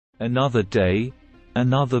Another day,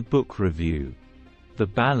 another book review. The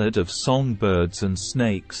Ballad of Songbirds and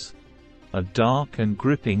Snakes, a dark and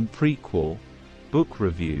gripping prequel, book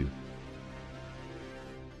review.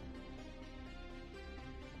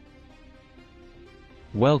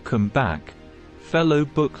 Welcome back, fellow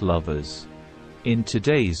book lovers. In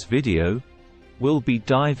today's video, we'll be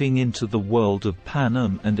diving into the world of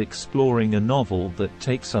Panem and exploring a novel that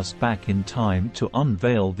takes us back in time to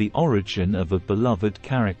unveil the origin of a beloved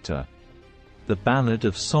character. The Ballad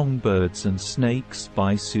of Songbirds and Snakes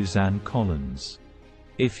by Suzanne Collins.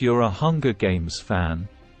 If you're a Hunger Games fan,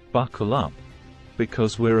 buckle up,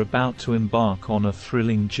 because we're about to embark on a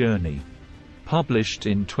thrilling journey. Published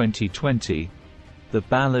in 2020, The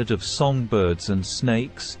Ballad of Songbirds and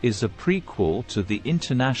Snakes is a prequel to the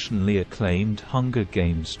internationally acclaimed Hunger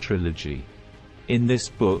Games trilogy. In this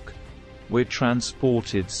book, we're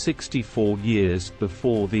transported 64 years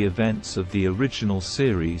before the events of the original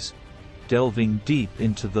series, delving deep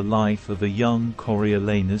into the life of a young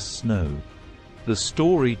Coriolanus Snow. The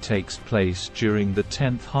story takes place during the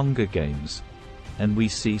 10th Hunger Games, and we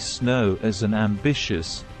see Snow as an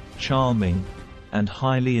ambitious, charming, and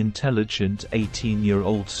highly intelligent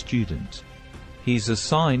 18-year-old student. He's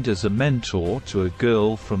assigned as a mentor to a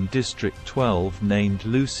girl from District 12 named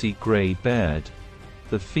Lucy Gray Baird,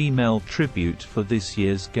 the female tribute for this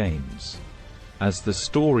year's games. As the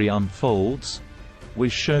story unfolds, we're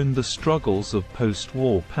shown the struggles of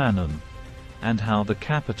post-war Panem, and how the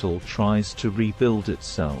capital tries to rebuild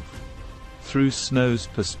itself. Through Snow's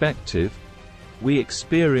perspective, we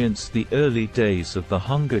experience the early days of the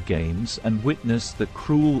Hunger Games and witness the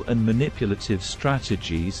cruel and manipulative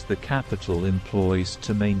strategies the capital employs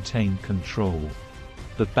to maintain control.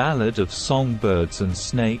 The Ballad of Songbirds and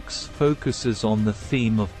Snakes focuses on the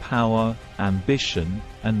theme of power, ambition,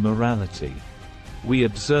 and morality. We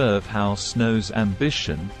observe how Snow's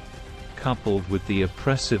ambition, coupled with the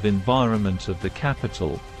oppressive environment of the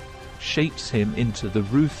capital, shapes him into the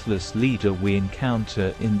ruthless leader we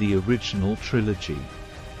encounter in the original trilogy.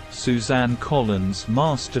 Suzanne Collins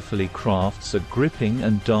masterfully crafts a gripping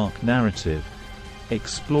and dark narrative,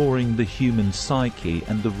 exploring the human psyche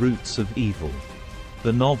and the roots of evil.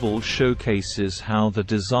 The novel showcases how the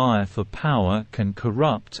desire for power can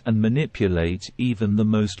corrupt and manipulate even the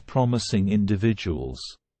most promising individuals.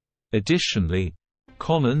 Additionally,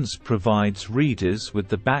 Collins provides readers with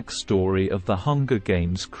the backstory of the Hunger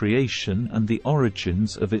Games creation and the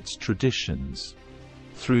origins of its traditions.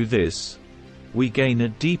 Through this, we gain a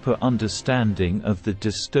deeper understanding of the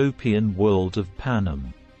dystopian world of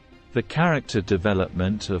Panem. The character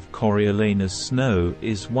development of Coriolanus Snow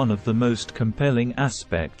is one of the most compelling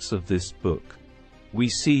aspects of this book. We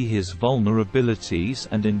see his vulnerabilities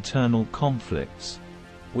and internal conflicts,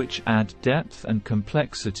 which add depth and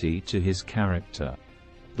complexity to his character.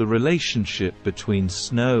 The relationship between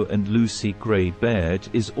Snow and Lucy Gray Baird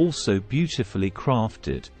is also beautifully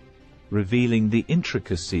crafted, revealing the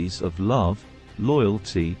intricacies of love,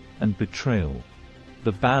 loyalty, and betrayal.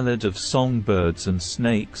 The Ballad of Songbirds and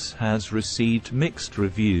Snakes has received mixed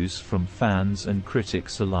reviews from fans and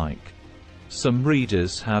critics alike. Some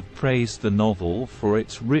readers have praised the novel for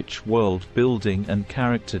its rich world building and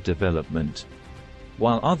character development,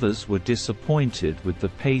 while others were disappointed with the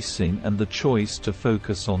pacing and the choice to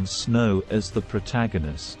focus on Snow as the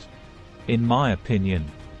protagonist. In my opinion,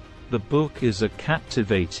 the book is a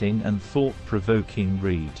captivating and thought-provoking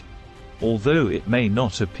read. Although it may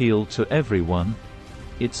not appeal to everyone,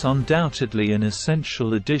 it's undoubtedly an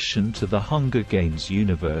essential addition to the Hunger Games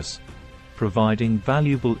universe, providing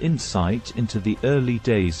valuable insight into the early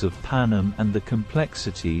days of Panem and the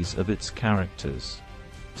complexities of its characters.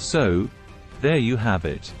 So, there you have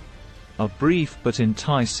it. A brief but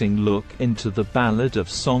enticing look into the Ballad of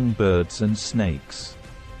Songbirds and Snakes.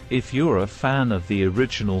 If you're a fan of the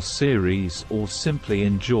original series or simply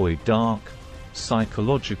enjoy dark,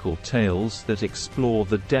 psychological tales that explore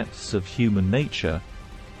the depths of human nature,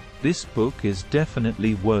 this book is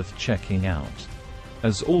definitely worth checking out.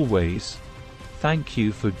 As always, thank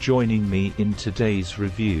you for joining me in today's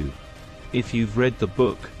review. If you've read the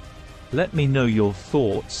book, let me know your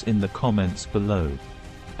thoughts in the comments below.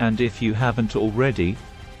 And if you haven't already,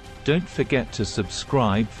 don't forget to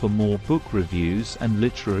subscribe for more book reviews and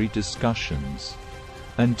literary discussions.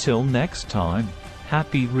 Until next time,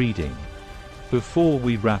 happy reading. Before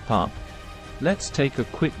we wrap up, let's take a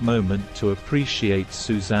quick moment to appreciate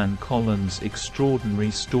Suzanne Collins'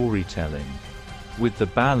 extraordinary storytelling. With The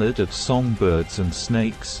Ballad of Songbirds and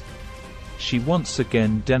Snakes, she once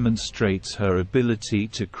again demonstrates her ability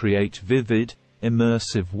to create vivid,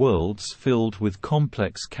 immersive worlds filled with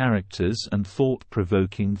complex characters and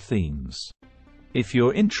thought-provoking themes. If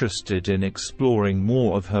you're interested in exploring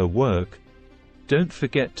more of her work, don't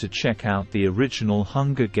forget to check out the original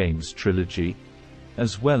Hunger Games trilogy,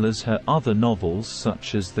 as well as her other novels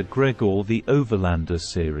such as the Gregor the Overlander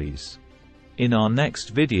series. In our next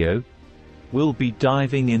video, we'll be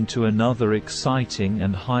diving into another exciting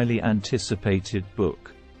and highly anticipated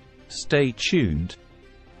book. Stay tuned,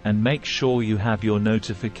 and make sure you have your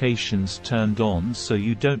notifications turned on so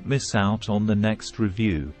you don't miss out on the next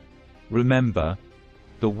review. Remember,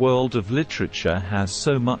 the world of literature has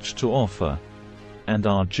so much to offer, and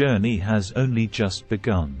our journey has only just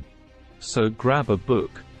begun. So grab a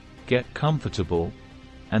book, get comfortable,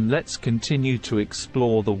 and let's continue to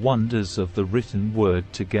explore the wonders of the written word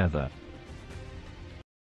together.